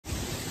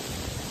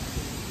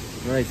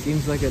All right,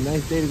 seems like a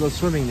nice day to go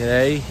swimming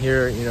today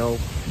here,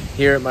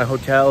 here at my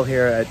hotel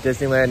here at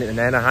Disneyland in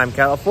Anaheim,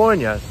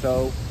 California.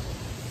 So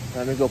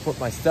I'm gonna go put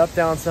my stuff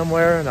down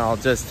somewhere and I'll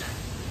just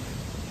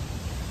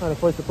find a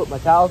place to put my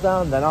towels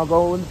down, then I'll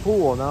go in the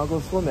pool and I'll go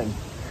swimming.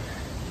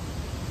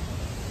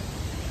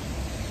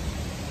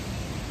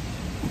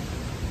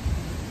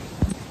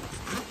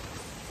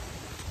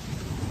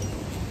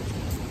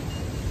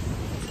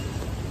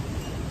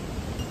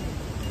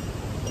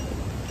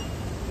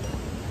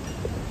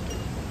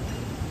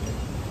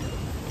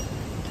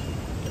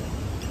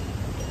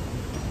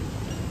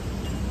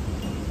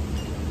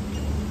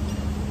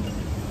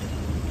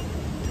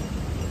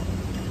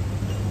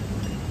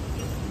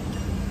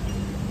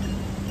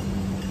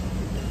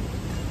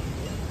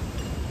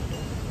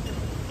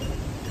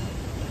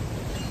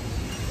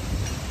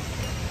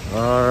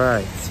 All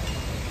right.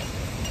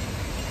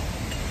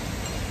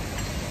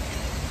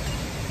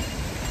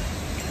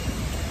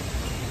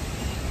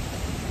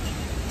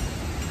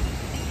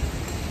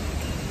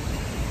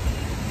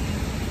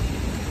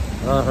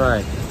 All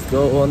right, let's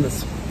go on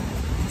this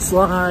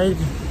slide.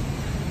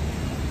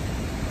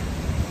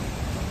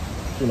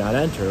 Do not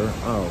enter.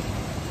 Oh,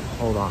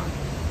 hold on.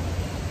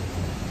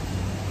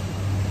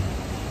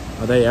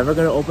 Are they ever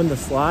going to open the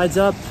slides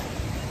up?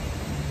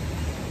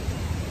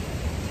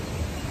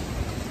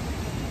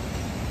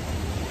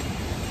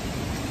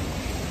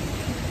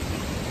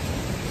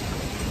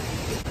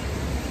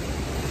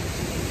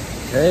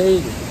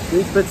 Hey,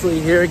 Steve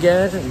Spitzley here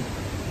again, and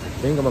I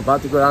think I'm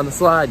about to go down the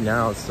slide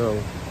now,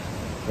 so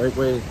wait,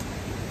 here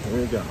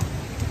we go.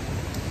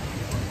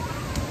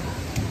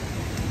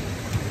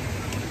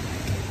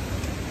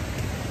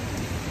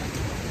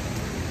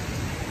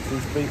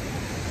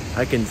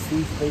 I can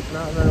see Space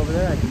Mountain right over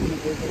there. I can see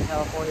Disney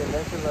California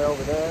Adventure right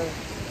over there.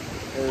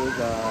 There's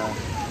a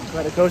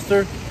credit coaster.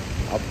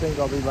 I think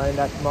I'll be riding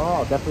that tomorrow.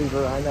 I'll definitely be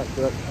riding that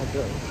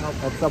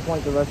at some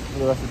point for the rest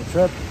of the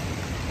trip.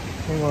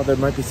 Well, there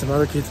might be some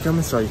other kids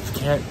coming, so I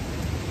can't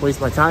waste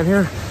my time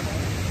here.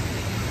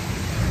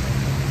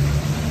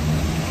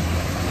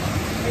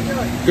 How you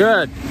doing?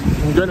 Good.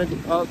 I'm gonna. Have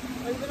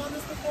you been on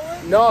this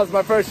before? No, it's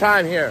my first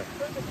time here.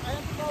 Perfect. I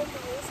have to follow the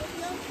rules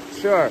with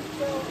you. Sure. So,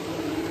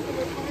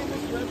 we're find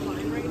this red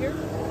line right here.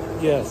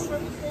 Yes. Where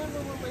we stand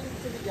when we're waiting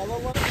for the yellow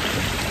one.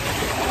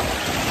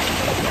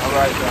 All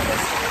right,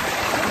 guys.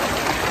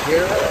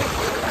 Here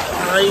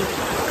I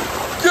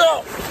go.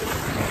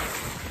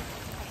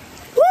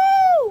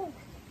 Woo!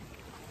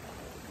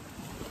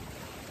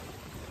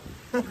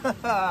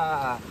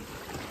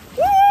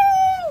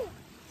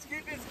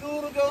 It's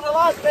cool to go to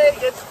Las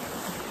Vegas.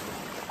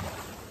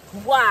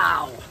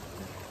 Wow.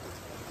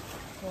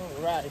 All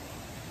right.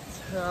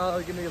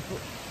 So give me a tour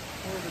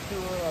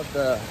of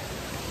the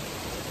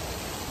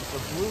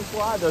blue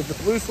slide. There's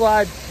the blue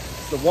slide.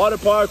 The water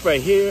park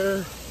right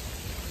here.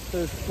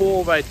 There's the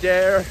pool right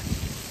there.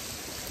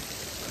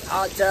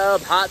 Hot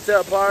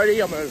tub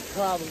party. I'm gonna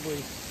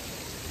probably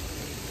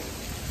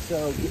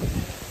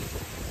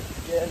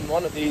get in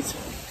one of these.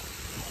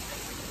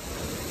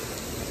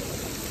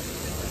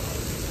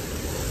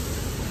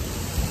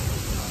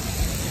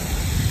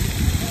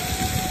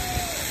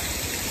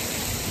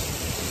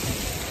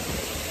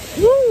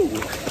 Woo!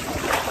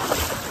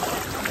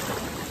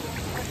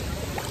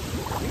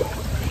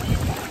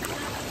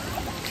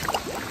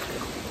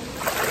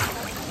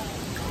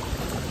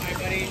 Hi,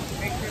 buddy.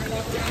 Make sure to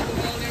walk down the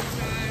wall next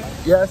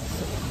time. Yes.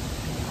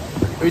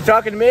 Are you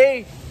talking to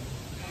me?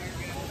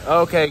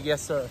 Okay,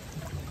 yes, sir.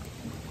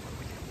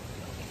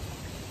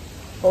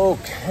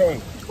 Okay.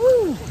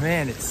 Woo,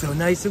 man, it's so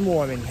nice and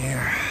warm in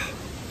here.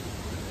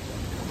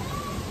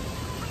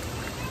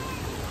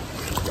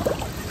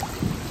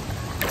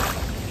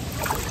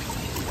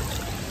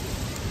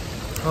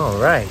 All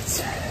right,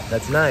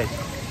 that's nice.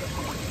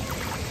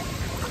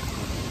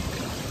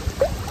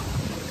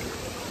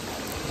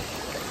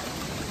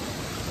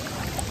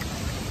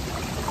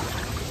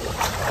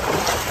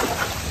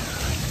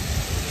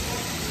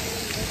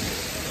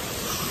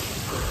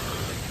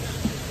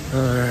 All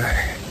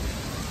right.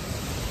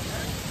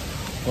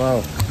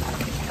 Wow.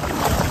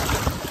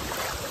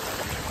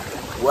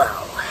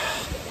 Wow.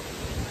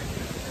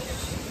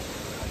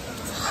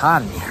 It's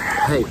hot in here.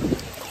 Hey,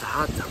 it's a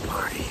hot tub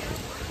party.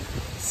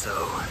 So.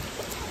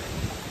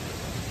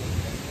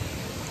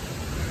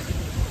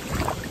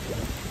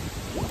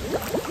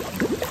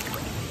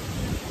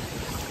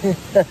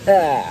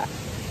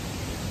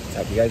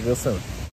 Talk to you guys real soon.